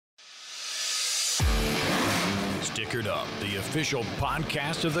Stickered Up, the official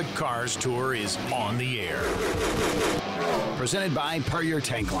podcast of the Cars Tour, is on the air. Presented by Perrier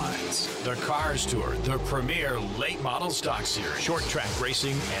Tank Lines. The Cars Tour, the premier late model stock series. Short track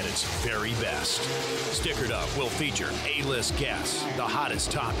racing at its very best. Stickered Up will feature A-list guests, the hottest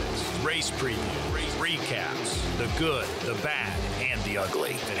topics, race previews, recaps, the good, the bad, and the ugly.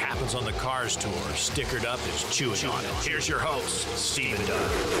 If it happens on the Cars Tour, Stickered Up is chewing on it. Here's your host, Stephen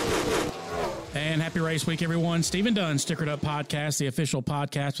Dunn. And happy race week, everyone. Stephen Dunn, Stickered Up Podcast, the official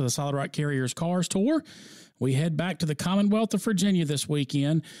podcast for the Solid Rock Carriers Cars Tour. We head back to the Commonwealth of Virginia this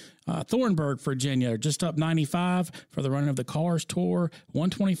weekend. Thornburg, Virginia, just up 95 for the running of the Cars Tour.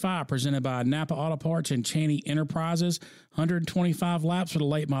 125 presented by Napa Auto Parts and Cheney Enterprises. 125 laps for the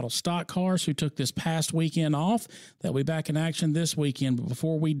late model stock cars who took this past weekend off. They'll be back in action this weekend. But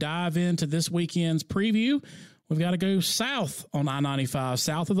before we dive into this weekend's preview, we've got to go south on I-95,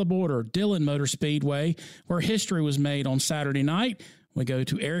 south of the border, Dillon Motor Speedway, where history was made on Saturday night. We go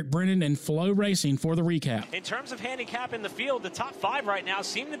to Eric Brennan and Flow Racing for the recap. In terms of handicap in the field, the top five right now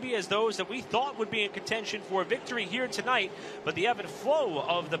seem to be as those that we thought would be in contention for a victory here tonight, but the ebb and flow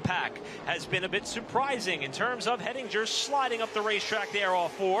of the pack has been a bit surprising in terms of Hettinger sliding up the racetrack there, all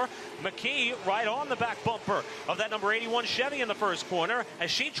four. McKee right on the back bumper of that number 81 Chevy in the first corner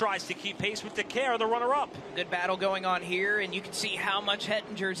as she tries to keep pace with DeCare, the runner-up. Good battle going on here, and you can see how much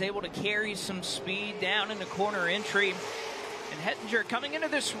Hettinger is able to carry some speed down in the corner entry. And Hettinger, coming into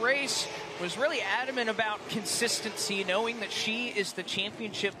this race, was really adamant about consistency, knowing that she is the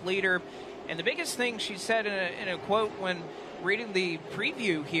championship leader. And the biggest thing she said in a quote when reading the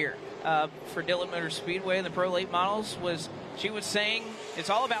preview here for Dillon Motor Speedway and the Pro Late Models was she was saying it's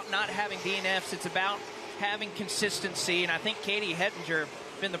all about not having DNFs. It's about having consistency. And I think Katie Hettinger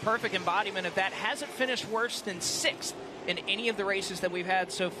has been the perfect embodiment of that. Hasn't finished worse than sixth in any of the races that we've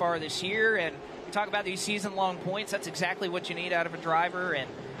had so far this year. And talk about these season-long points. That's exactly what you need out of a driver, and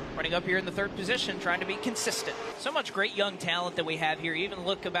running up here in the third position, trying to be consistent. So much great young talent that we have here. Even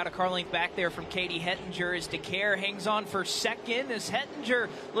look about a car length back there from Katie Hettinger as DeCare hangs on for second, as Hettinger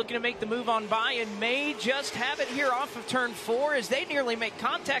looking to make the move on by and may just have it here off of turn 4 as they nearly make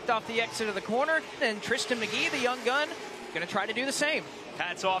contact off the exit of the corner. And Tristan McGee, the young gun, going to try to do the same.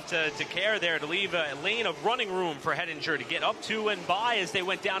 Hats off to DeCare there to leave a lane of running room for Hettinger to get up to and by as they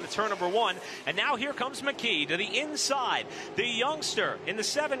went down to turn number 1. And now here comes McKee to the inside. The youngster in the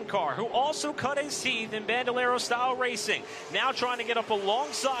 7 car who also cut his teeth in Bandolero-style racing. Now trying to get up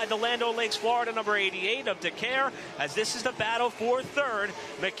alongside the Land O'Lakes, Florida, number 88 of DeCare, as this is the battle for third.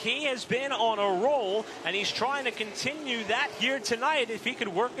 McKee has been on a roll, and he's trying to continue that here tonight if he could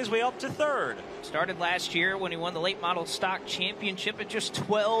work his way up to third. Started last year when he won the Late Model Stock Championship at just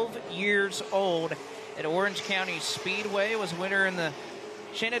 12 years old at Orange County Speedway. Was a winner in the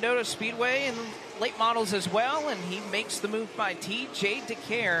Shenandoah Speedway and late models as well, and he makes the move by T.J.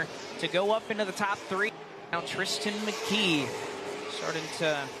 DeCare to go up into the top 3. Now Tristan McKee starting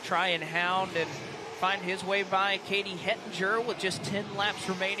to try and hound and find his way by Katie Hettinger with just 10 laps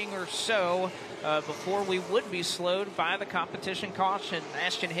remaining or so before we would be slowed by the competition caution.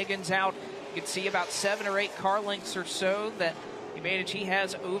 Ashton Higgins out. You can see about 7 or 8 car lengths or so that he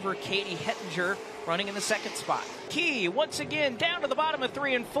has over Katie Hettinger running in the second spot. Key, once again, down to the bottom of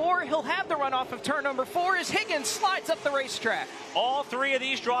 3 and 4. He'll have the run off of turn number 4 as Higgins slides up the racetrack. All 3 of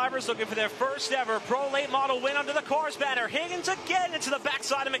these drivers looking for their first ever Pro Late Model win under the Cars banner. Higgins again into the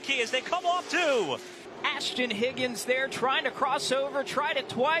backside of McKee as they come off too. Ashton Higgins there trying to cross over, tried it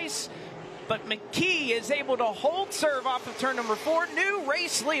twice, but McKee is able to hold serve off of turn number 4. New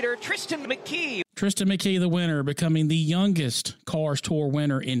race leader, Tristan McKee. Tristan McKee, the winner, becoming the youngest Cars Tour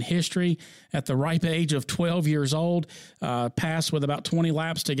winner in history at the ripe age of 12 years old. Passed with about 20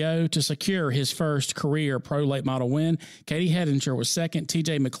 laps to go to secure his first career Pro Late Model win. Katie Hettinger was second.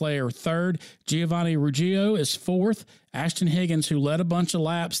 TJ McClare third. Giovanni Ruggiero is fourth. Ashton Higgins, who led a bunch of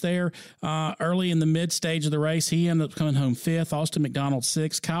laps there early in the mid-stage of the race, he ended up coming home fifth. Austin McDonald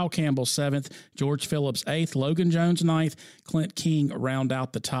sixth. Kyle Campbell seventh. George Phillips eighth. Logan Jones ninth. Clint King round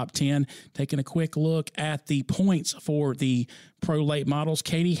out the top 10. Taking a quick look at the points for the Pro Late Models.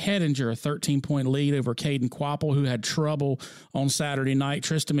 Katie Hettinger, a 13-point lead over Caden Quapple, who had trouble on Saturday night.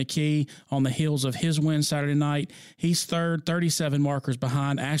 Tristan McKee on the heels of his win Saturday night. He's third, 37 markers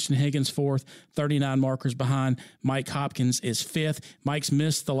behind. Ashton Higgins fourth, 39 markers behind. Mike Hopkins is fifth. Mike's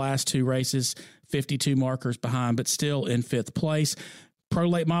missed the last 2 races, 52 markers behind, but still in 5th place. Pro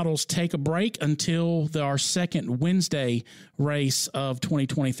Late Models take a break until our second Wednesday race of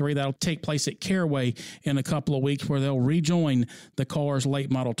 2023. That'll take place at Caraway in a couple of weeks, where they'll rejoin the Cars Late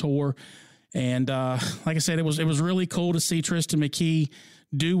Model Tour. And like I said, it was really cool to see Tristan McKee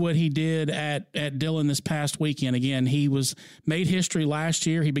do what he did at Dillon this past weekend. Again, he made history last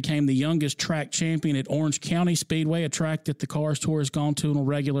year. He became the youngest track champion at Orange County Speedway, a track that the Cars Tour has gone to on a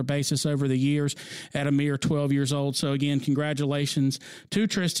regular basis over the years at a mere 12 years old. So again, congratulations to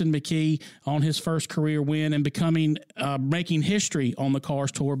Tristan McKee on his first career win and making history on the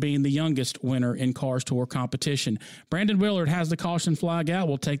Cars Tour, being the youngest winner in Cars Tour competition. Brandon Willard has the caution flag out.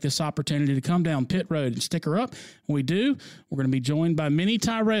 We'll take this opportunity to come down pit road and stick her up. When we do, we're going to be joined by Minnie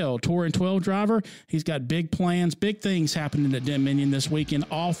Tyrell, Tour and 12 driver. He's got big plans, big things happening at Dominion this weekend,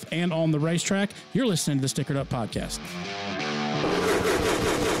 off and on the racetrack. You're listening to the Stickered Up Podcast.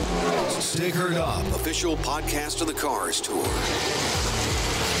 Stickered Up, official podcast of the Cars Tour.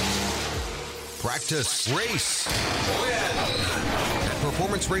 Practice, race, win. At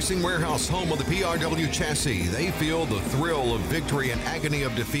Performance Racing Warehouse, home of the PRW chassis, they feel the thrill of victory and agony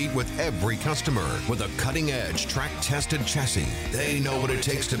of defeat with every customer. With a cutting-edge, track-tested chassis, they know what it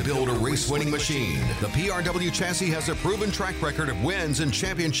takes to build a race-winning machine. The PRW chassis has a proven track record of wins and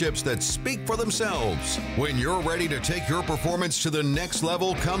championships that speak for themselves. When you're ready to take your performance to the next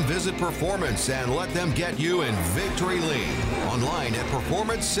level, come visit Performance and let them get you in victory lane. Online at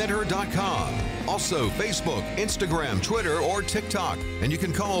performancecenter.com. Also, Facebook, Instagram, Twitter, or TikTok. And you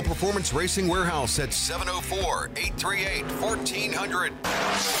can call Performance Racing Warehouse at 704-838-1400.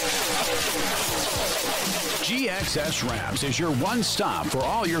 GXS Wraps is your one-stop for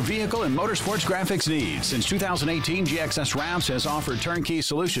all your vehicle and motorsports graphics needs. Since 2018, GXS Wraps has offered turnkey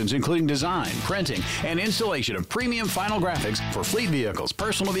solutions including design, printing, and installation of premium final graphics for fleet vehicles,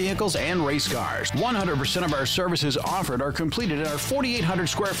 personal vehicles, and race cars. 100% of our services offered are completed at our 4,800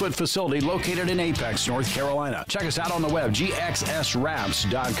 square foot facility located in Apex, North Carolina. Check us out on the web,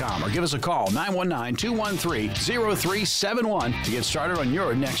 gxswraps.com, or give us a call, 919-213-0371, to get started on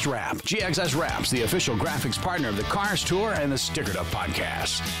your next wrap. GXS Wraps, the official graphics partner of the Cars Tour and the Stickered Up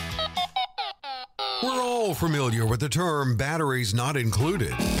Podcast. We're all familiar with the term batteries not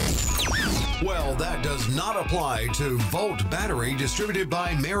included. Well, that does not apply to Volt Battery, distributed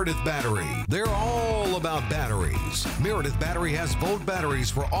by Meredith Battery. They're all about batteries. Meredith Battery has Volt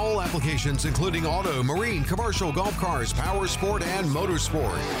batteries for all applications, including auto, marine, commercial, golf cars, power sport, and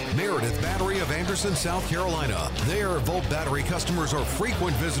motorsport. Meredith Battery of Anderson, South Carolina. Their Volt Battery customers are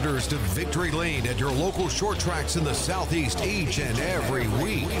frequent visitors to Victory Lane at your local short tracks in the Southeast each and every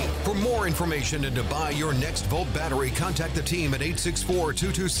week. For more information and to buy your next Volt battery, contact the team at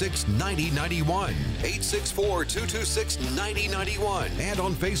 864-226-9090. 864-226-9091 and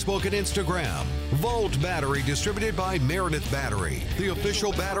on Facebook and Instagram. Volt Battery, distributed by Meredith Battery, the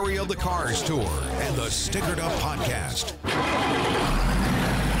official battery of the Cars Tour and the Stickered Up Podcast.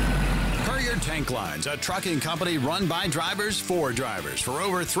 Puryear Tank Lines, a trucking company run by drivers for drivers. For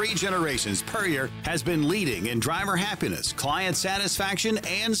over 3 generations, Puryear has been leading in driver happiness, client satisfaction,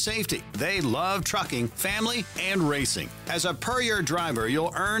 and safety. They love trucking, family, and racing. As a Puryear driver,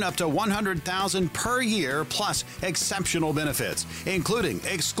 you'll earn up to $100,000 per year plus exceptional benefits, including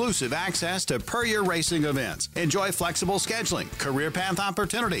exclusive access to Puryear racing events. Enjoy flexible scheduling, career path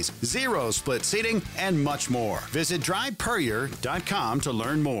opportunities, 0 split seating, and much more. Visit drivepuryear.com to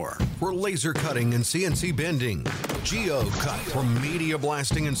learn more. For laser cutting and CNC bending, GeoCut for media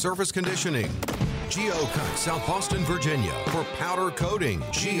blasting and surface conditioning. GeoCut, South Boston, Virginia. For powder coating,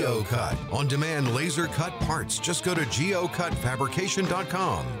 GeoCut. On-demand laser cut parts. Just go to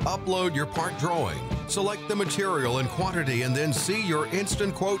geocutfabrication.com. Upload your part drawing. Select the material and quantity and then see your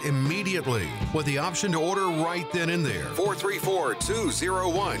instant quote immediately with the option to order right then and there.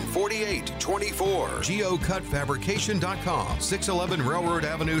 434-201-4824. geocutfabrication.com. 611 Railroad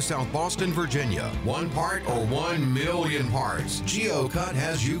Avenue, South Boston, Virginia. 1 part or 1 million parts. GeoCut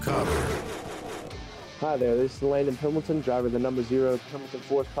has you covered. Hi there, this is Landon Pimilton, driver of the number 0 Pimilton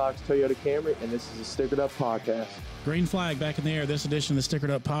Fourth Cox Toyota Camry, and this is the Stickered Up Podcast. Green flag back in the air. This edition of the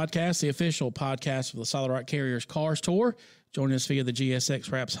Stickered Up Podcast, the official podcast of the Solid Rock Carriers Cars Tour. Joining us via the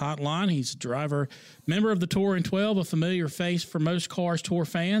GSX Wraps hotline. He's a driver, member of the Tour in 12, a familiar face for most Cars Tour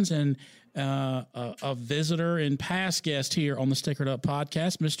fans, and a visitor and past guest here on the Stickered Up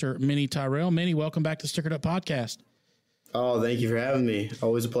Podcast, Mr. Minnie Tyrell. Minnie, welcome back to the Stickered Up Podcast. Oh, thank you for having me.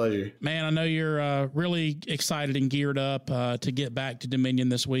 Always a pleasure. Man, I know you're really excited and geared up to get back to Dominion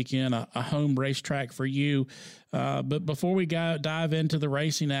this weekend, a home racetrack for you. But before we dive into the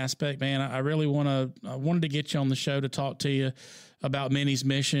racing aspect, man, I really wanted to get you on the show to talk to you about Minnie's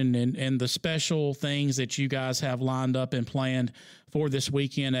mission and the special things that you guys have lined up and planned for this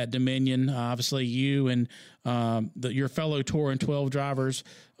weekend at Dominion. Obviously, you and your fellow Tour and 12 drivers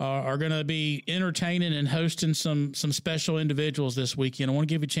are going to be entertaining and hosting some special individuals this weekend. I want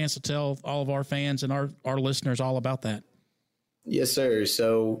to give you a chance to tell all of our fans and our listeners all about that. Yes, sir.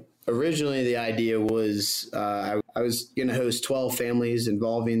 So originally the idea was I was going to host 12 families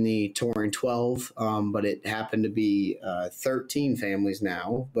involving the Touring 12, but it happened to be 13 families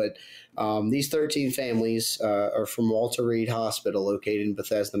now. But these 13 families are from Walter Reed Hospital located in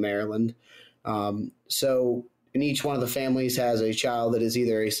Bethesda, Maryland. So and each one of the families has a child that is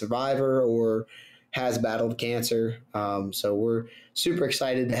either a survivor or has battled cancer. So we're super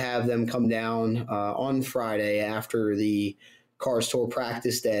excited to have them come down on Friday after the Cars Tour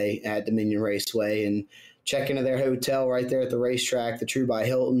practice day at Dominion Raceway and check into their hotel right there at the racetrack, the True by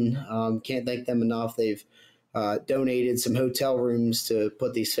Hilton. Can't thank them enough. They've donated some hotel rooms to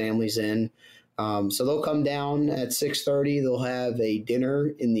put these families in. So they'll come down at 6:30. They'll have a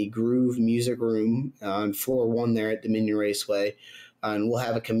dinner in the Groove Music Room on floor 1 there at Dominion Raceway. And we'll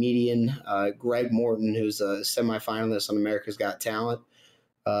have a comedian, Greg Morton, who's a semifinalist on America's Got Talent,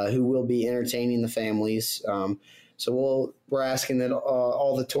 who will be entertaining the families. So we're asking that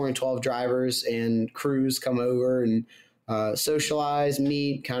all the Touring 12 drivers and crews come over and socialize,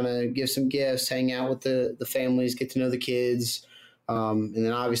 meet, kind of give some gifts, hang out with the families, get to know the kids, and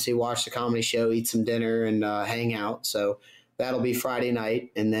then obviously watch the comedy show, eat some dinner, and hang out. So that'll be Friday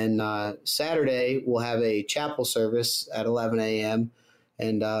night. And then Saturday, we'll have a chapel service at 11 a.m.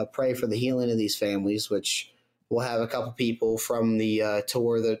 and pray for the healing of these families, which we'll have a couple people from the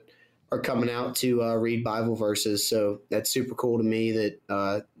tour that are coming out to read Bible verses. So that's super cool to me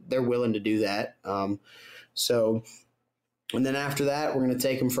that they're willing to do that. And then after that, we're going to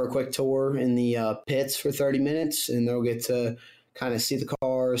take them for a quick tour in the pits for 30 minutes, and they'll get to kind of see the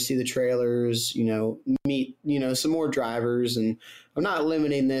cars, see the trailers, meet, some more drivers. And I'm not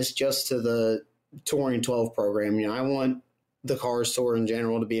limiting this just to the Touring 12 program. I want the Cars Tour in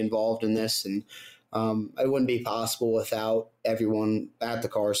general to be involved in this, and it wouldn't be possible without everyone at the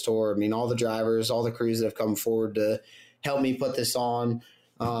Cars Tour. I mean, all the drivers, all the crews that have come forward to help me put this on.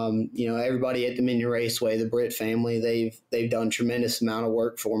 Everybody at Dominion Raceway, the Britt family, they've done tremendous amount of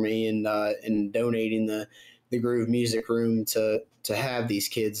work for me in donating the Groove Music Room to have these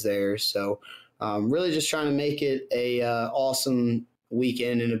kids there. So really just trying to make it a awesome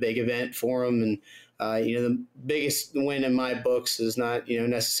weekend and a big event for them. And the biggest win in my books is not,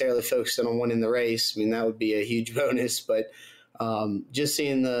 necessarily focusing on winning the race. I mean, that would be a huge bonus, but just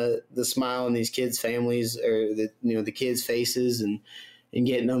seeing the smile on these kids' families or the kids' faces and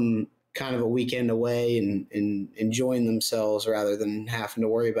getting them kind of a weekend away and enjoying themselves rather than having to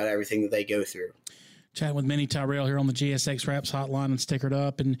worry about everything that they go through. Chatting with Minnie Tyrell here on the GSX Wraps hotline and Stickered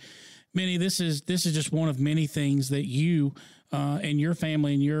Up. And Minnie, this is just one of many things that you and your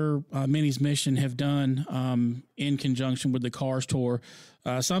family and your Minnie's mission have done in conjunction with the Cars Tour.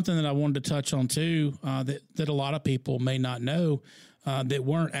 Something that I wanted to touch on too, that a lot of people may not know that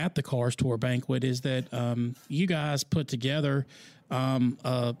weren't at the Cars Tour banquet is that you guys put together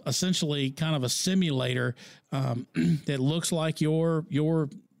essentially kind of a simulator that looks like your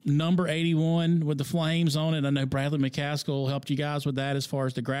number 81 with the flames on it. I know Bradley McCaskill helped you guys with that as far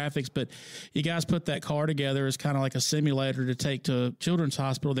as the graphics, but you guys put that car together as kind of like a simulator to take to Children's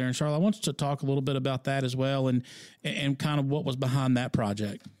Hospital there in Charlotte. I want you to talk a little bit about that as well and kind of what was behind that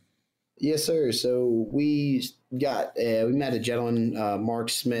project. Yes, sir. So we met a gentleman, Mark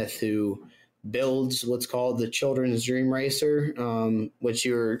Smith, who builds what's called the Children's Dream Racer, which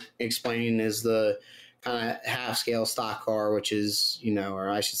you were explaining is the kind of half scale stock car, which is, or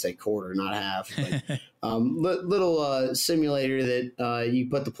I should say quarter, not half, but little simulator that you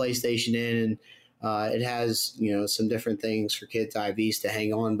put the PlayStation in, and it has, some different things for kids' IVs to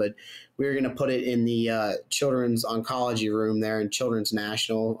hang on, but we were going to put it in the children's oncology room there in Children's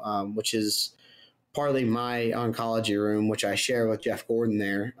National, which is partly my oncology room, which I share with Jeff Gordon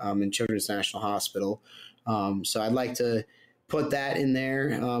there in Children's National Hospital. So I'd like to put that in there.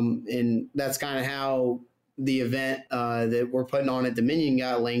 And that's kind of how the event that we're putting on at Dominion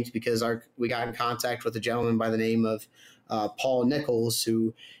got linked, because we got in contact with a gentleman by the name of Paul Nichols,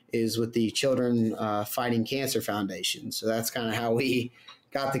 who is with the Children Fighting Cancer Foundation. So that's kind of how we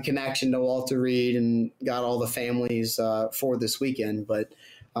got the connection to Walter Reed and got all the families for this weekend. But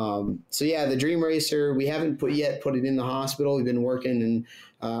the Dream Racer, we haven't put it in the hospital. We've been working and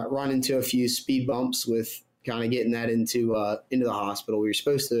run into a few speed bumps with kind of getting that into the hospital. We were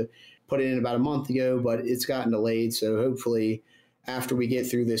supposed to put it in about a month ago, but it's gotten delayed. So hopefully after we get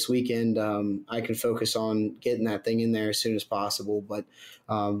through this weekend, I can focus on getting that thing in there as soon as possible. But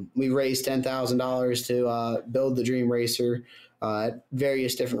we raised $10,000 to build the Dream Racer at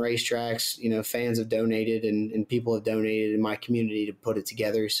various different racetracks. Fans have donated and people have donated in my community to put it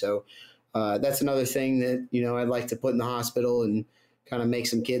together. So that's another thing that, I'd like to put in the hospital and kind of make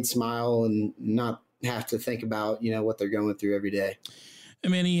some kids smile and not have to think about, what they're going through every day. I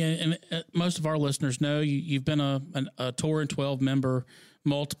mean, and most of our listeners know you've been a Tour and 12 member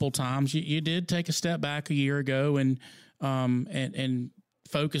multiple times. You did take a step back a year ago and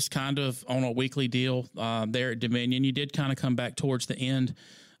focused kind of on a weekly deal there at Dominion. You did kind of come back towards the end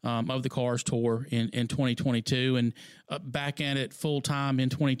of the Cars Tour in 2022 and back at it full time in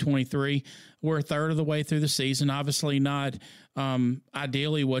 2023. We're a third of the way through the season. Obviously not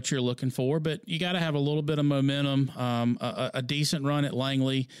ideally what you're looking for, but you got to have a little bit of momentum, a decent run at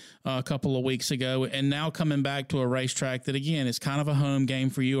Langley a couple of weeks ago, and now coming back to a racetrack that, again, is kind of a home game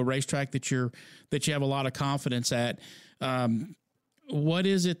for you, a racetrack that you have a lot of confidence at. What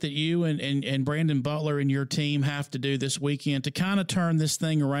is it that you and Brandon Butler and your team have to do this weekend to kind of turn this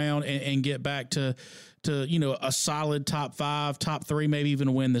thing around and get back to a solid top 5, top 3, maybe even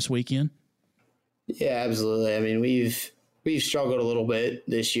a win this weekend? Yeah, absolutely. I mean, we've struggled a little bit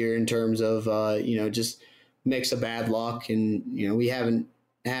this year in terms of just mix of bad luck, and we haven't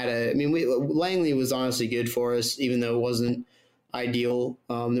had Langley was honestly good for us, even though it wasn't ideal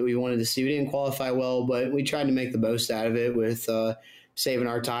that we wanted to see. We didn't qualify well, but we tried to make the most out of it with saving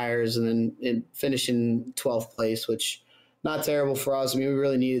our tires and then finishing 12th place, which not terrible for us. I mean, we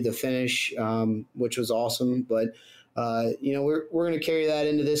really needed the finish, which was awesome. But, we're going to carry that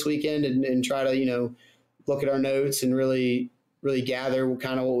into this weekend and try to, look at our notes and really gather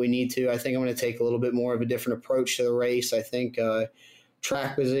kind of what we need to. I think I'm going to take a little bit more of a different approach to the race. I think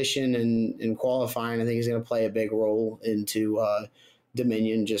track position and qualifying, I think, is going to play a big role into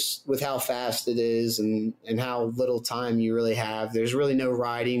Dominion, just with how fast it is and how little time you really have. There's really no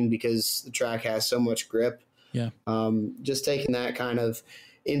riding because the track has so much grip. Yeah. Just taking that kind of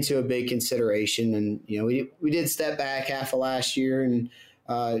into a big consideration. And, we did step back half of last year and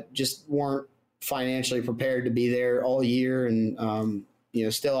just weren't financially prepared to be there all year. And,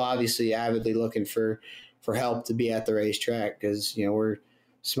 still obviously avidly looking for help to be at the racetrack because, we're a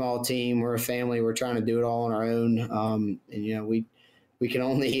small team, we're a family, we're trying to do it all on our own. And, we can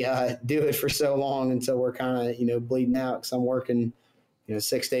only do it for so long until we're kind of, bleeding out because I'm working,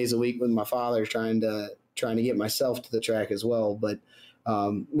 6 days a week with my father trying to get myself to the track as well. But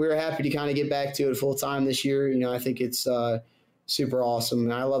we're happy to kind of get back to it full time this year. I think it's super awesome.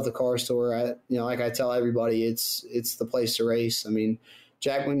 And I love the Cars Tour. Like I tell everybody, it's the place to race. I mean,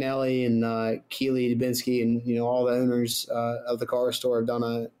 Jack McNally and Keely Dubinsky and, all the owners of the Cars Tour have done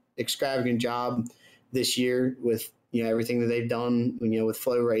an extravagant job this year with, everything that they've done, with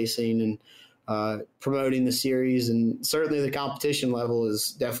flow racing and promoting the series. And certainly the competition level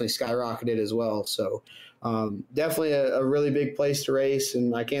is definitely skyrocketed as well. So definitely a really big place to race.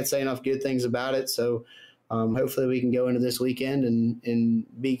 And I can't say enough good things about it. So hopefully we can go into this weekend and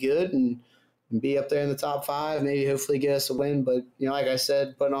be good and be up there in the top 5, maybe hopefully get us a win. But, like I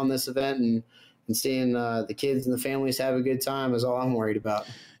said, putting on this event and seeing the kids and the families have a good time is all I'm worried about.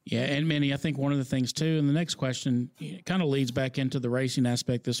 Yeah, and Manny, I think one of the things too, and the next question kind of leads back into the racing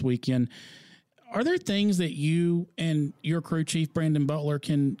aspect this weekend. Are there things that you and your crew chief, Brandon Butler,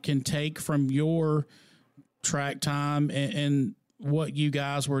 can take from your track time and what you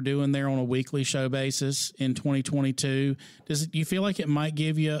guys were doing there on a weekly show basis in 2022? Do you feel like it might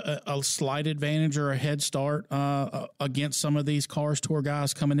give you a slight advantage or a head start against some of these Cars Tour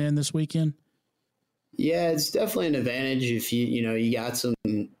guys coming in this weekend? Yeah, it's definitely an advantage if you got some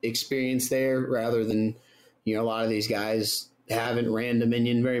experience there rather than, a lot of these guys haven't ran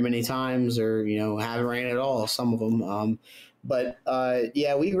Dominion very many times or, haven't ran at all, some of them. But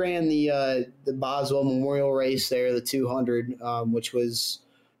we ran the Boswell Memorial Race there, the 200, which was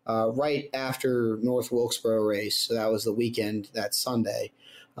right after North Wilkesboro race. So that was the weekend, that Sunday.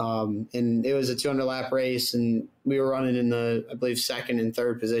 And it was a 200-lap race, and we were running in the, I believe, second and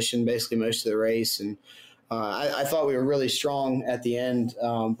third position basically most of the race. And I thought we were really strong at the end,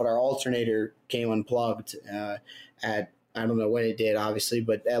 but our alternator came unplugged at, I don't know when it did, obviously,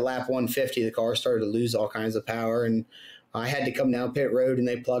 but at lap 150, the car started to lose all kinds of power, and I had to come down pit road, and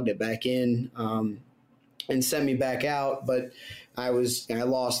they plugged it back in and sent me back out. But I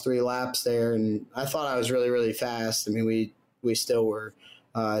lost 3 laps there, and I thought I was really, really fast. I mean, we still were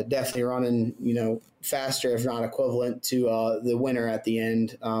definitely running, faster, if not equivalent to the winner at the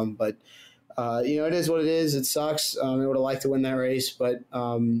end. But it is what it is. It sucks. I would have liked to win that race, but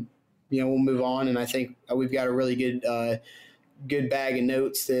we'll move on. And I think we've got a really good bag of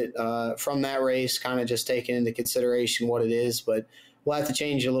notes that from that race, kind of just taking into consideration what it is. But we'll have to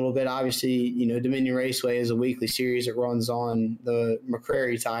change it a little bit. Obviously, Dominion Raceway is a weekly series that runs on the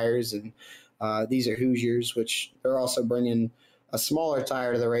McCrary tires, and these are Hoosiers, which they're also bringing a smaller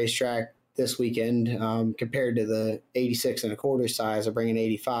tire to the racetrack this weekend compared to the 86 1/4 size. They're bringing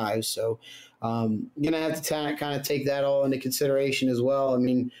 85. So Going to have to kind of take that all into consideration as well. I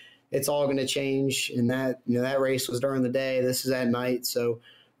mean, it's all going to change, and that race was during the day. This is at night, so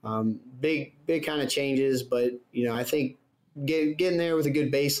big kind of changes. But I think getting there with a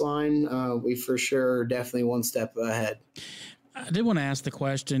good baseline, we for sure definitely one step ahead. I did want to ask the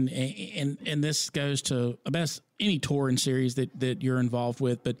question, and this goes to about any touring series that you're involved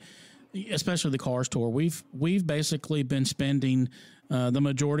with, but especially the Cars Tour. We've basically been spending the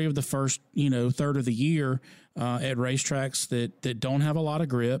majority of the first third of the year at racetracks that don't have a lot of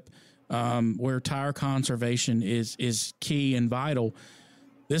grip, where tire conservation is key and vital.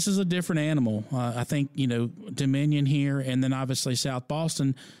 This is a different animal. I think Dominion here, and then obviously South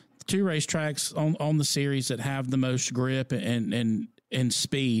Boston, two racetracks on the series that have the most grip and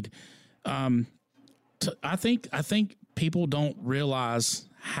speed. I think people don't realize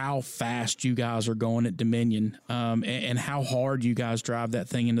how fast you guys are going at Dominion, and how hard you guys drive that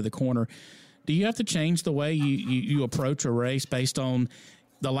thing into the corner. Do you have to change the way you approach a race based on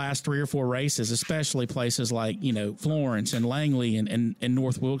the last 3 or 4 races, especially places like Florence and Langley and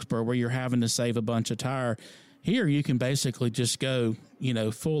North Wilkesboro, where you're having to save a bunch of tire? Here you can basically just go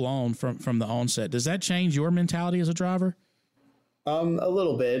full on from the onset. Does that change your mentality as a driver? A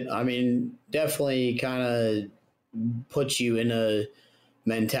little bit. I mean, definitely kind of puts you in a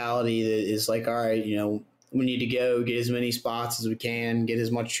mentality that is like, all right, we need to go get as many spots as we can, get as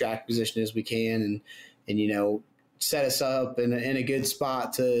much track position as we can, and set us up in a good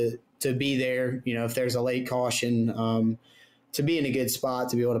spot to be there. If there's a late caution, to be in a good spot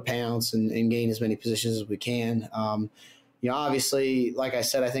to be able to pounce and gain as many positions as we can. Obviously, like I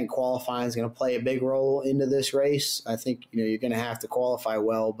said, I think qualifying is going to play a big role into this race. I think you're going to have to qualify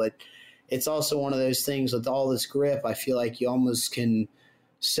well, but it's also one of those things with all this grip. I feel like you almost can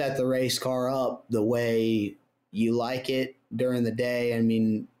set the race car up the way you like it during the day. I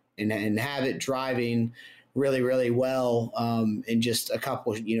mean, and have it driving really, really well in just a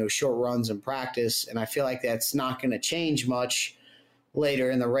couple, short runs in practice. And I feel like that's not going to change much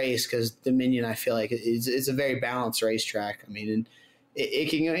later in the race, because Dominion, I feel like it's a very balanced racetrack. I mean, and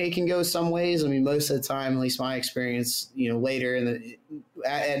it can go some ways. I mean, most of the time, at least my experience, later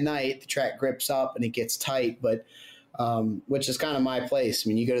at night, the track grips up and it gets tight, but which is kind of my place. I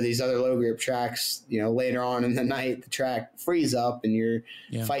mean, you go to these other low grip tracks, later on in the night, the track frees up and you're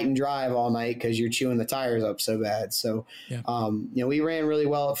fighting drive all night because you're chewing the tires up so bad. So, we ran really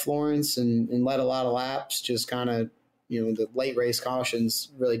well at Florence and led a lot of laps, just kind of, the late race cautions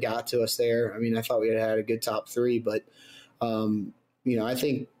really got to us there. I mean, I thought we had a good top 3, but, I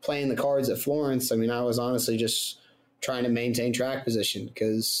think playing the cards at Florence, I mean, I was honestly just trying to maintain track position,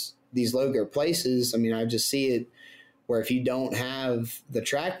 because these low grip places, I mean, I just see it where if you don't have the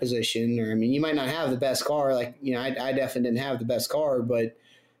track position, or, I mean, you might not have the best car. Like, I definitely didn't have the best car, but,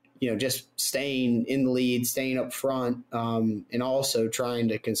 just staying in the lead, staying up front, and also trying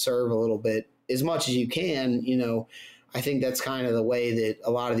to conserve a little bit as much as you can, I think that's kind of the way that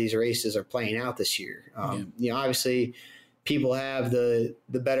a lot of these races are playing out this year. Obviously people have the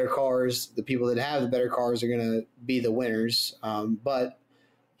better cars. The people that have the better cars are going to be the winners. But,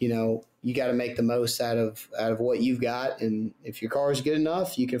 you got to make the most out of what you've got. And if your car is good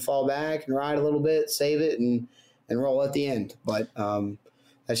enough, you can fall back and ride a little bit, save it, and roll at the end. But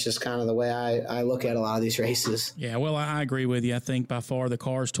that's just kind of the way I look at a lot of these races. Yeah, well, I agree with you. I think by far the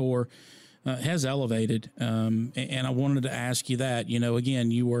Cars Tour has elevated, and I wanted to ask you that.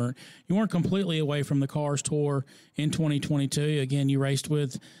 Again, you weren't completely away from the Cars Tour in 2022. Again, you raced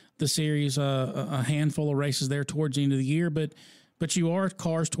with the series a handful of races there towards the end of the year, but you are a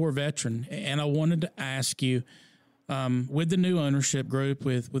Cars Tour veteran, and I wanted to ask you, with the new ownership group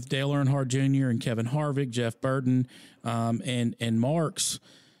with Dale Earnhardt Jr. and Kevin Harvick, Jeff Burton, and Marks,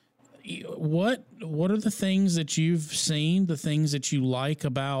 what are the things that you've seen, the things that you like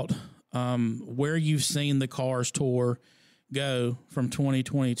about where you've seen the Cars Tour go from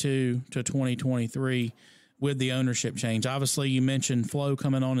 2022 to 2023 with the ownership change? Obviously, you mentioned Flo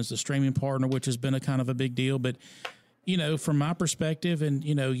coming on as the streaming partner, which has been a kind of a big deal, but from my perspective, and,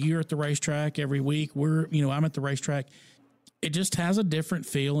 you're at the racetrack every week, I'm at the racetrack. It just has a different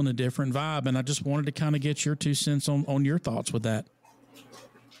feel and a different vibe. And I just wanted to kind of get your 2 cents on your thoughts with that.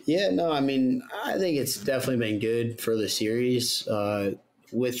 Yeah, no, I mean, I think it's definitely been good for the series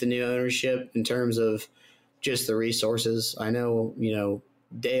with the new ownership in terms of just the resources. I know,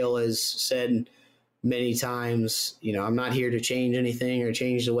 Dale has said many times, I'm not here to change anything or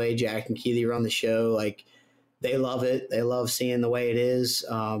change the way Jack and Keely run the show. Like, they love it. They love seeing the way it is.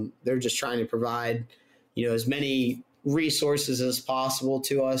 They're just trying to provide, as many resources as possible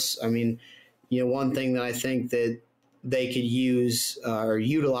to us. I mean, one thing that I think that they could use or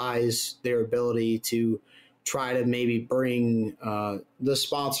utilize their ability to try to maybe bring the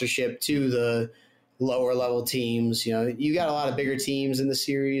sponsorship to the lower level teams. You know, you got a lot of bigger teams in the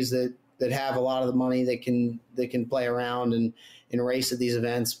series that have a lot of the money that can play around and race at these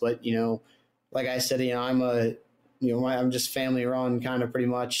events. But, you know, like I said, you know, I'm just family run kind of pretty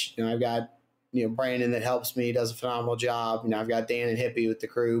much. You know, I've got, you know, Brandon that helps me, does a phenomenal job. You know, I've got Dan and Hippie with the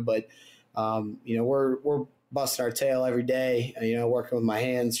crew, but, you know, we're busting our tail every day, you know, working with my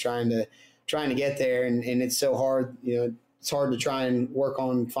hands, trying to get there. And it's so hard, you know, it's hard to try and work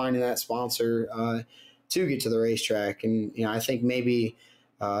on finding that sponsor to get to the racetrack. And, you know, I think maybe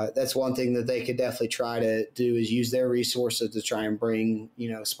that's one thing that they could definitely try to do is use their resources to try and bring,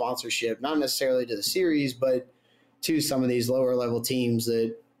 you know, sponsorship, not necessarily to the series, but to some of these lower level teams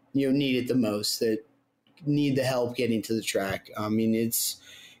that, you know, need it the most, that need the help getting to the track. I mean, it's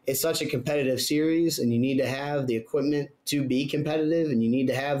such a competitive series, and you need to have the equipment to be competitive, and you need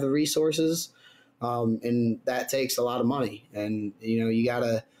to have the resources. And that takes a lot of money, and, you know, you got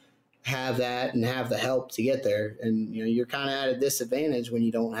to have that and have the help to get there. And, you know, you're kind of at a disadvantage when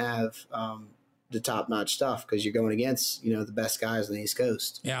you don't have the top-notch stuff, because you're going against, you know, the best guys on the East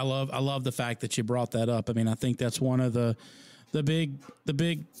Coast. Yeah, I love the fact that you brought that up. I mean, I think that's one of the big,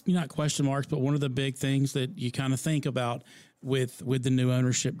 not question marks, but one of the big things that you kind of think about with the new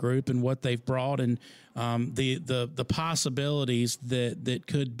ownership group and what they've brought, and the possibilities that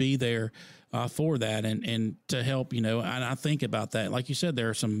could be there for that, and to help, you know. And I think about that, like you said, there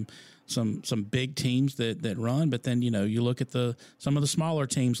are some big teams that run, but then, you know, you look at some of the smaller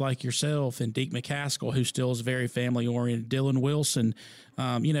teams like yourself and Deke McCaskill, who still is very family oriented, Dylan Wilson,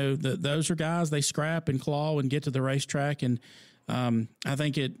 you know, those are guys, they scrap and claw and get to the racetrack. And I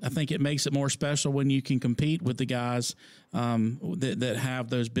think it makes it more special when you can compete with the guys that have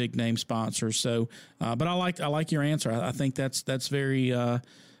those big name sponsors. So, but I like your answer. I think that's very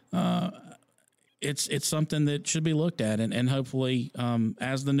it's something that should be looked at, and hopefully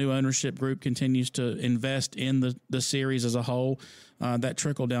as the new ownership group continues to invest in the series as a whole, that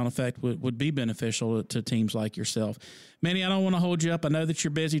trickle down effect would be beneficial to teams like yourself. Manny, I don't want to hold you up. I know that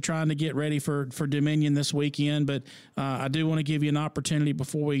you're busy trying to get ready for Dominion this weekend, but I do want to give you an opportunity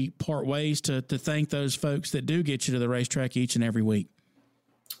before we part ways to thank those folks that do get you to the racetrack each and every week.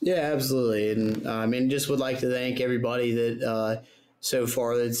 Yeah, absolutely. And I mean, just would like to thank everybody that so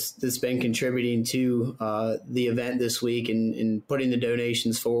far that's been contributing to the event this week, and putting the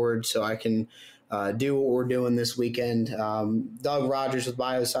donations forward so I can do what we're doing this weekend. Doug Rogers with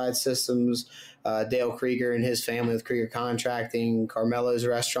Biocide Systems, Dale Krieger and his family with Krieger Contracting, Carmelo's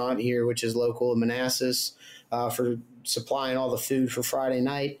Restaurant here, which is local in Manassas, for supplying all the food for Friday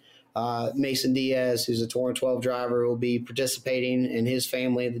night. Mason Diaz, who's a Torrent 12 driver, will be participating, in his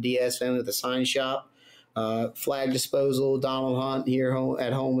family, the Diaz family, at the sign shop. Flag Disposal, Donald Hunt here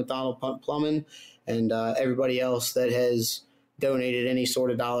at home with Donald Hunt Plumbing, and everybody else that has donated any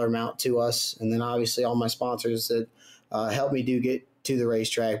sort of dollar amount to us. And then obviously all my sponsors that help me get to the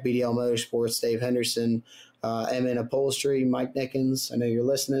racetrack: BDL Motorsports, Dave Henderson, MN Upholstery, Mike Nickens, I know you're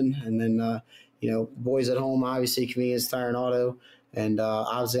listening. And then, you know, boys at home, obviously Convenience Tire and Auto, and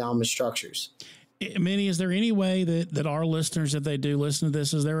obviously Alma Structures. Minnie, is there any way that our listeners, if they do listen to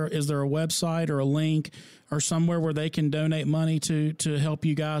this, is there a website or a link or somewhere where they can donate money to help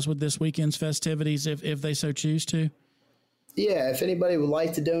you guys with this weekend's festivities if they so choose to? Yeah, if anybody would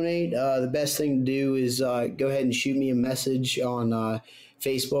like to donate, the best thing to do is go ahead and shoot me a message on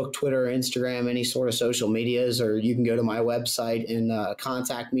Facebook, Twitter, Instagram, any sort of social medias, or you can go to my website and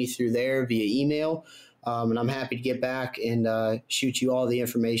contact me through there via email. And I'm happy to get back and shoot you all the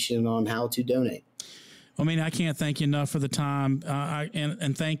information on how to donate. I mean, I can't thank you enough for the time,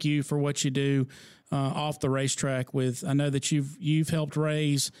 and thank you for what you do off the racetrack. I know that you've helped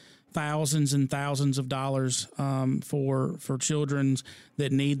raise thousands and thousands of dollars for children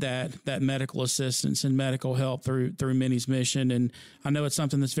that need that medical assistance and medical help through Minnie's mission, and I know it's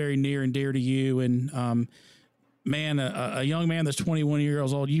something that's very near and dear to you. And man, a young man that's 21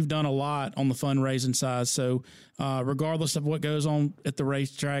 years old, you've done a lot on the fundraising side. So regardless of what goes on at the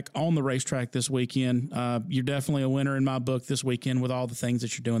racetrack, this weekend, you're definitely a winner in my book this weekend with all the things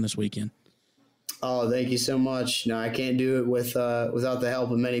that you're doing this weekend. Oh, thank you so much. No, I can't do it without the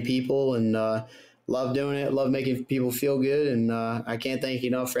help of many people, and love doing it. Love making people feel good. And I can't thank you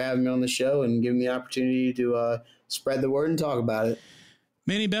enough for having me on the show and giving me the opportunity to spread the word and talk about it.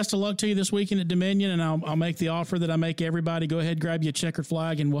 Manny, best of luck to you this weekend at Dominion, and I'll make the offer that I make everybody. Go ahead, grab you a checkered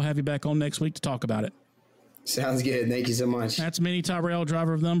flag, and we'll have you back on next week to talk about it. Sounds good. Thank you so much. That's Mini Tyrell,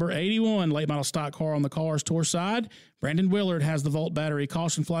 driver of number 81, late model stock car on the Cars Tour side. Brandon Willard has the Volt battery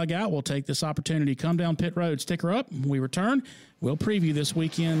caution flag out. We'll take this opportunity. Come down pit road, sticker up. When we return, we'll preview this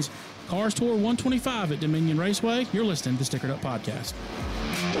weekend's Cars Tour 125 at Dominion Raceway. You're listening to the Stickered Up Podcast.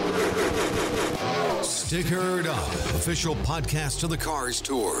 Stickered Up, official podcast of the Cars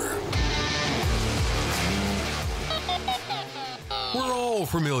Tour. We're all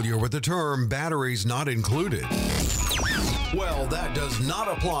familiar with the term batteries not included. Well, that does not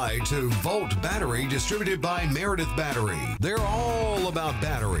apply to Volt Battery, distributed by Meredith Battery. They're all about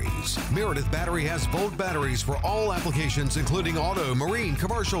batteries. Meredith Battery has Volt batteries for all applications, including auto, marine,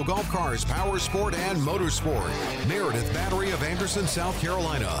 commercial, golf cars, power sport, and motorsport. Meredith Battery of Anderson, South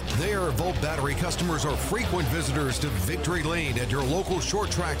Carolina. Their Volt Battery customers are frequent visitors to Victory Lane at your local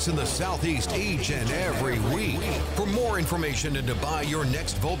short tracks in the Southeast each and every week. For more information and to buy your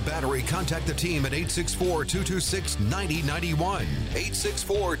next Volt battery, contact the team at 864-226-9091.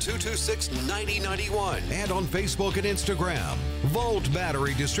 864-226-9091 and on Facebook and Instagram. Volt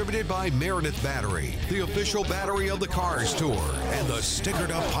Battery, distributed by Meredith Battery, the official battery of the Cars Tour and the Stickered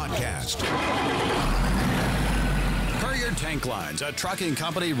Up Podcast. Courier Tank Lines, a trucking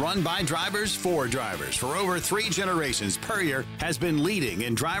company run by drivers for drivers. For over 3 generations, Courier has been leading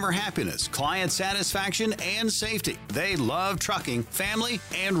in driver happiness, client satisfaction, and safety. They love trucking, family,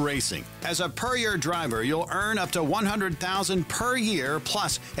 and racing. As a Courier driver, you'll earn up to $100,000 per year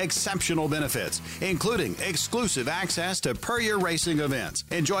plus exceptional benefits, including exclusive access to Courier racing events.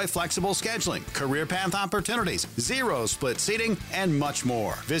 Enjoy flexible scheduling, career path opportunities, 0 split seating, and much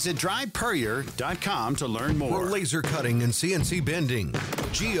more. Visit drivecourier.com to learn more. For laser cutting and CNC bending,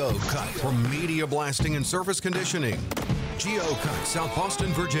 GeoCut for media blasting and surface conditioning. GeoCut, South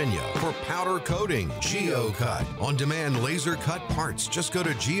Boston, Virginia. For powder coating, GeoCut. On-demand laser cut parts. Just go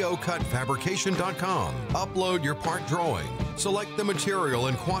to geocutfabrication.com. Upload your part drawing. Select the material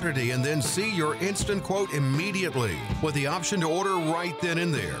and quantity and then see your instant quote immediately with the option to order right then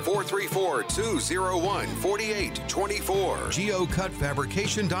and there. 434-201-4824.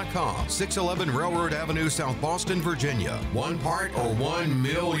 geocutfabrication.com. 611 Railroad Avenue, South Boston, Virginia. 1 part or 1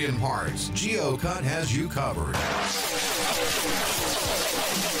 million parts. GeoCut has you covered.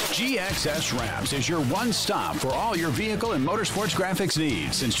 GXS Wraps is your one-stop for all your vehicle and motorsports graphics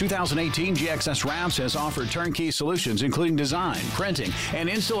needs. Since 2018, GXS Wraps has offered turnkey solutions including design, printing, and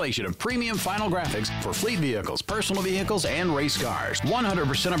installation of premium final graphics for fleet vehicles, personal vehicles, and race cars.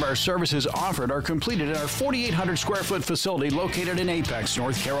 100% of our services offered are completed at our 4,800 square foot facility located in Apex,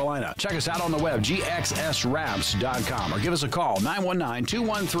 North Carolina. Check us out on the web, gxswraps.com, or give us a call,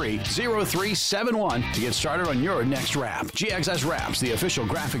 919-213-0371 to get started on your next wrap. GXS Wraps, the official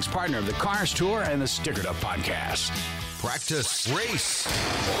graphics partner of the Cars Tour and the Stickered Up Podcast. Practice, race,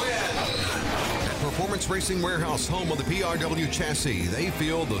 win. At Performance Racing Warehouse, home of the PRW chassis, they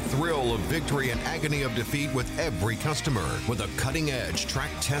feel the thrill of victory and agony of defeat with every customer. With a cutting-edge,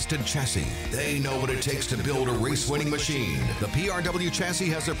 track-tested chassis, they know what it takes to build a race-winning machine. The PRW chassis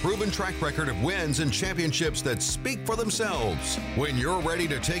has a proven track record of wins and championships that speak for themselves. When you're ready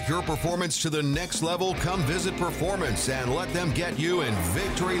to take your performance to the next level, come visit Performance and let them get you in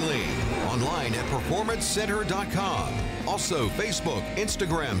Victory Lane. Online at performancecenter.com. Also, Facebook,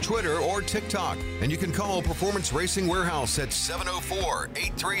 Instagram, Twitter, or TikTok. And you can call Performance Racing Warehouse at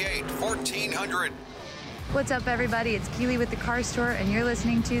 704-838-1400. What's up, everybody? It's Keely with the Cars Tour, and you're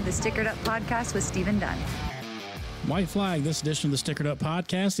listening to the Stickered Up Podcast with Stephen Dunn. White flag, this edition of the Stickered Up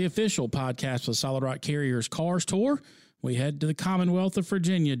Podcast, the official podcast for Solid Rock Carriers Cars Tour. We head to the Commonwealth of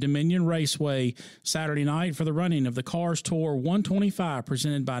Virginia, Dominion Raceway, Saturday night for the running of the Cars Tour 125,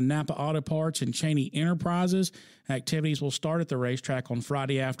 presented by Napa Auto Parts and Cheney Enterprises. Activities will start at the racetrack on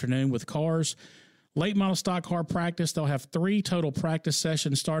Friday afternoon with cars. Late model stock car practice. They'll have 3 total practice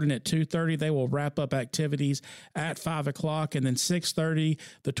sessions starting at 2:30. They will wrap up activities at 5 o'clock, and then 6:30,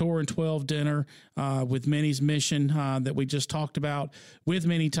 the Tour and 12 dinner with Minnie's Mission that we just talked about with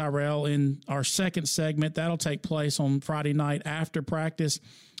Minnie Tyrell in our second segment. That'll take place on Friday night after practice.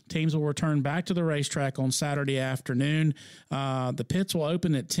 Teams will return back to the racetrack on Saturday afternoon. The pits will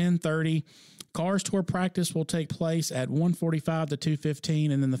open at 10:30. Cars Tour practice will take place at 1:45 to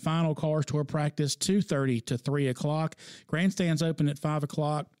 2:15, and then the final Cars Tour practice 2:30 to 3 o'clock. Grandstands open at 5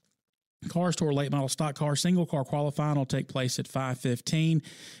 o'clock. Cars Tour late model stock car single car qualifying will take place at 5:15,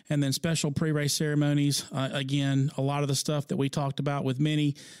 and then special pre-race ceremonies. Again, a lot of the stuff that we talked about with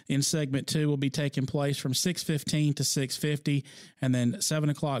Minnie in segment 2 will be taking place from 6:15 to 6:50, and then 7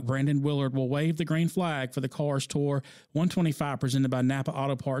 o'clock. Brandon Willard will wave the green flag for the Cars Tour 125, presented by Napa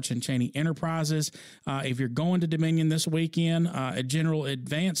Auto Parts and Cheney Enterprises. If you're going to Dominion this weekend, general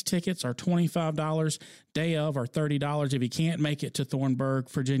advance tickets are $25. day of are $30. If you can't make it to Thornburg,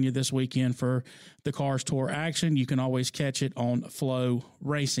 Virginia this weekend for the Cars Tour action, you can always catch it on Flow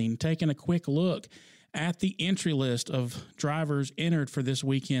Racing. Taking a quick look at the entry list of drivers entered for this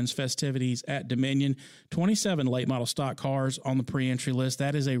weekend's festivities at Dominion. 27 late model stock cars on the pre-entry list.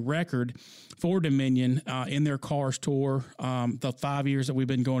 That is a record for Dominion in their Cars Tour. The 5 years that we've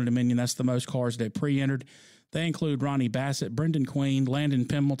been going to Dominion, that's the most cars they pre-entered. They include Ronnie Bassett, Brendan Queen, Landon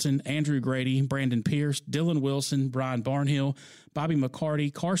Pembleton, Andrew Grady, Brandon Pierce, Dylan Wilson, Brian Barnhill, Bobby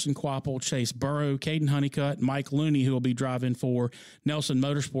McCarty, Carson Quapple, Chase Burrow, Caden Honeycutt, Mike Looney, who will be driving for Nelson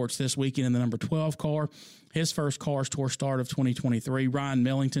Motorsports this weekend in the number 12 car. His first Cars Tour start of 2023. Ryan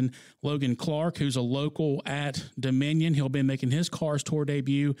Millington, Logan Clark, who's a local at Dominion. He'll be making his Cars Tour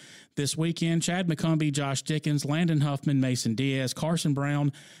debut this weekend. Chad McCumbee, Josh Dickens, Landon Huffman, Mason Diaz, Carson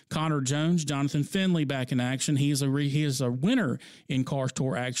Brown, Connor Jones, Jonathan Finley back in action. He is a winner in Cars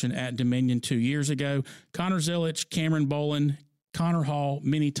Tour action at Dominion 2 years ago. Connor Zilich, Cameron Bolin, Connor Hall,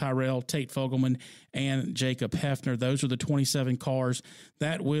 Minnie Tyrell, Tate Fogelman, and Jacob Hefner. Those are the 27 cars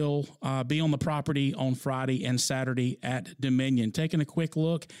that will be on the property on Friday and Saturday at Dominion. Taking a quick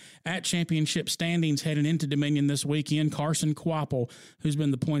look at championship standings heading into Dominion this weekend, Carson Quapple, who's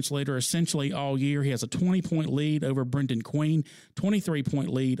been the points leader essentially all year. He has a 20-point lead over Brendan Queen, 23-point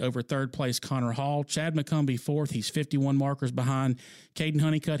lead over third-place Connor Hall. Chad McCumbee, fourth. He's 51 markers behind. Caden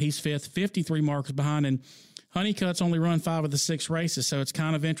Honeycutt, he's fifth, 53 markers behind. And Honeycutt's only run 5 of the 6 races, so it's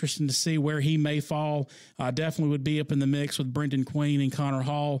kind of interesting to see where he may fall. Definitely would be up in the mix with Brendan Queen and Connor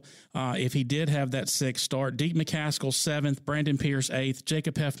Hall if he did have that 6th start. Deep McCaskill 7th, Brandon Pierce 8th,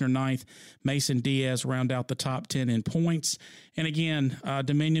 Jacob Hefner 9th, Mason Diaz round out the top 10 in points. And again,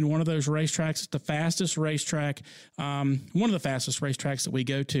 Dominion, one of those racetracks, it's the fastest racetrack, one of the fastest racetracks that we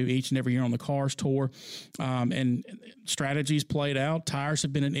go to each and every year on the Cars Tour. And strategies played out. Tires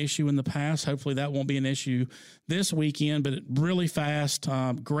have been an issue in the past. Hopefully that won't be an issue this weekend, but really fast,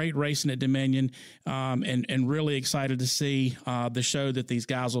 great racing at Dominion, and really excited to see the show that these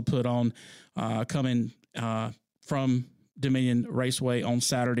guys will put on coming from Dominion Raceway on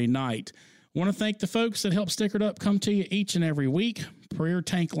Saturday night. Want to thank the folks that help Stickered Up come to you each and every week. Premier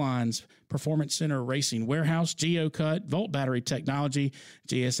Tank Lines, Performance Center Racing Warehouse, GeoCut, Volt Battery Technology,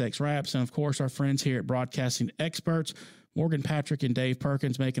 GSX Wraps, and of course our friends here at Broadcasting Experts, Morgan Patrick and Dave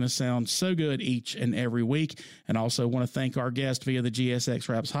Perkins, making us sound so good each and every week. And also want to thank our guest via the GSX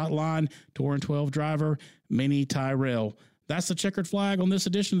Wraps hotline, Touring 12 driver, Minnie Tyrell. That's the checkered flag on this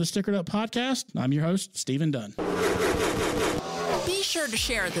edition of the Stickered Up podcast. I'm your host, Stephen Dunn. Be sure to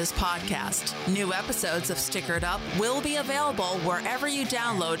share this podcast. New episodes of Stickered Up will be available wherever you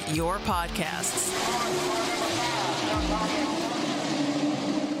download your podcasts.